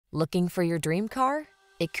Looking for your dream car?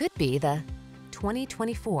 It could be the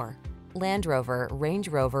 2024 Land Rover Range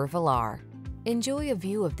Rover Velar. Enjoy a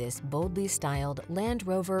view of this boldly styled Land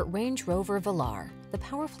Rover Range Rover Velar, the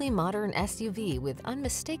powerfully modern SUV with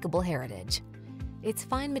unmistakable heritage. Its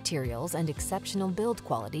fine materials and exceptional build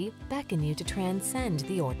quality beckon you to transcend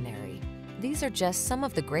the ordinary. These are just some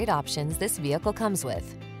of the great options this vehicle comes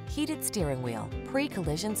with: heated steering wheel,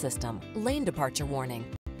 pre-collision system, lane departure warning,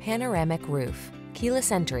 panoramic roof,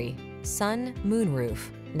 keyless entry, sun, moonroof,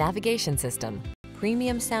 navigation system,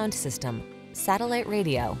 premium sound system, satellite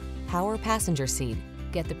radio, power passenger seat.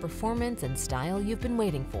 Get the performance and style you've been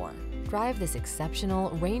waiting for. Drive this exceptional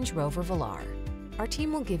Range Rover Velar. Our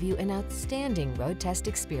team will give you an outstanding road test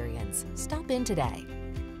experience. Stop in today.